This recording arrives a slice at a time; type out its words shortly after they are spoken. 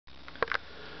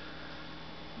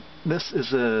This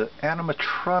is a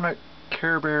animatronic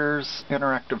Care Bears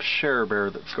interactive Share Bear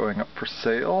that's going up for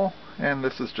sale, and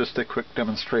this is just a quick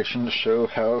demonstration to show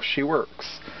how she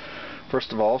works.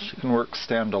 First of all, she can work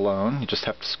standalone. You just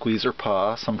have to squeeze her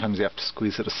paw. Sometimes you have to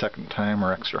squeeze it a second time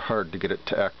or extra hard to get it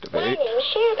to activate. My name's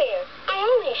Share Bear. I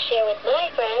always share with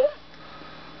my friends.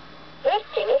 Let's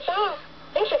sing a song.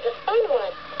 This is a fun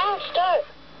one. I'll start.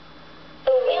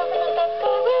 The wheels in the bus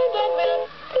go round and round,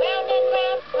 round and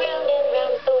round, round and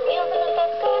round. The wheels in the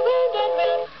bus go round and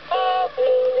round, all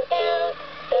through the town.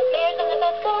 The bears on the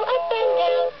bus go up and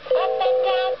down, up and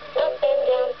down, up and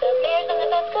down. The bears on the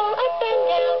bus go up and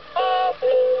down, all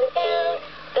through the town.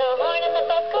 The horn on the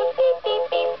bus goes beep, beep,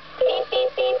 beep, beep, beep,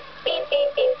 beep, beep, beep,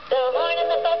 beep. The horn on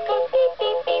the bus goes beep,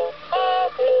 beep, beep, all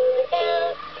through the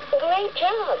town. Great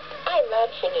job! I love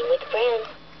singing with friends.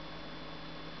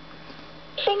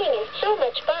 Singing is so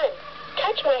much fun.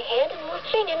 Touch my hand and we'll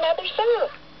sing another song.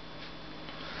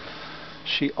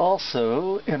 She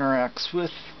also interacts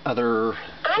with other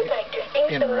I'd like to sing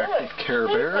interactive Care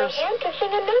Bears, my hand to sing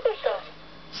another song.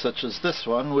 such as this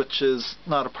one, which is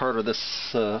not a part of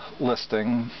this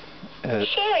listing.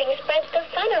 Sharing spreads the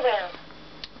fun around.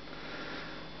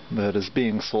 That is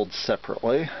being sold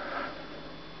separately.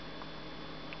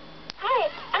 Hi,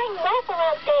 I'm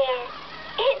Laugh-A-Lot Bear.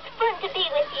 It's fun to be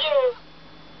with you.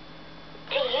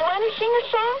 Do you want to sing a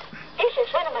song? This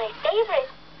is one of my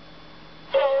favorites.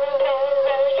 Row, row,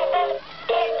 row your boat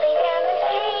gently down the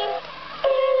stream.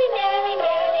 Merrily, merrily,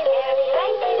 merrily, merrily,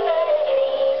 like a little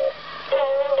dream.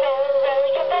 Row, row, row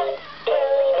your boat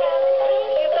gently down the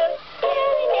stream. Your boat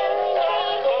merrily, merrily,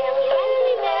 merrily,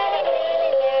 merrily, merrily, merrily,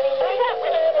 merrily, merrily, that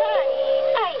was fun.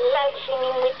 I love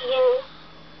singing with you.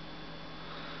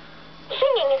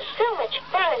 Singing is so much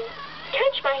fun.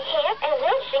 Touch my hand and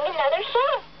we'll sing another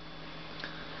song.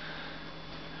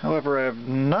 However, I have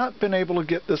not been able to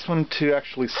get this one to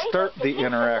actually start the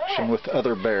interaction with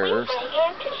other bears. Wave my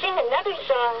hand to sing another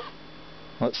song.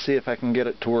 Let's see if I can get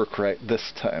it to work right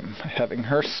this time. Having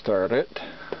her start it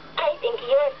I think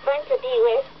you're fun to be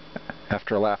with.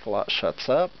 after Laugh-A-Lot shuts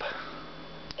up.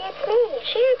 It's me,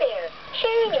 Share Bear.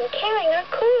 Sharing and caring are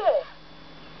cool.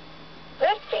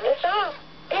 Let's sing a song.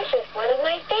 This is one of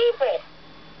my favorites.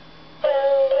 Row,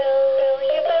 row, row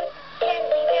your boat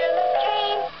gently down the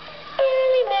stream.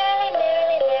 Merrily, merrily,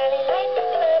 merrily, merrily, like a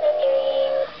little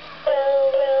dream.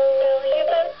 Row, row, row your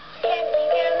boat gently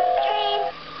down the stream.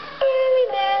 Merrily,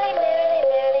 merrily, merrily,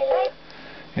 merrily, like...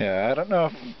 Yeah, I don't know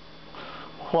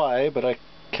why, but I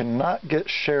cannot get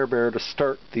Share Bear to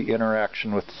start the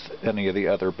interaction with any of the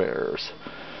other bears.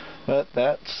 But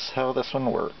that's how this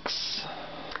one works.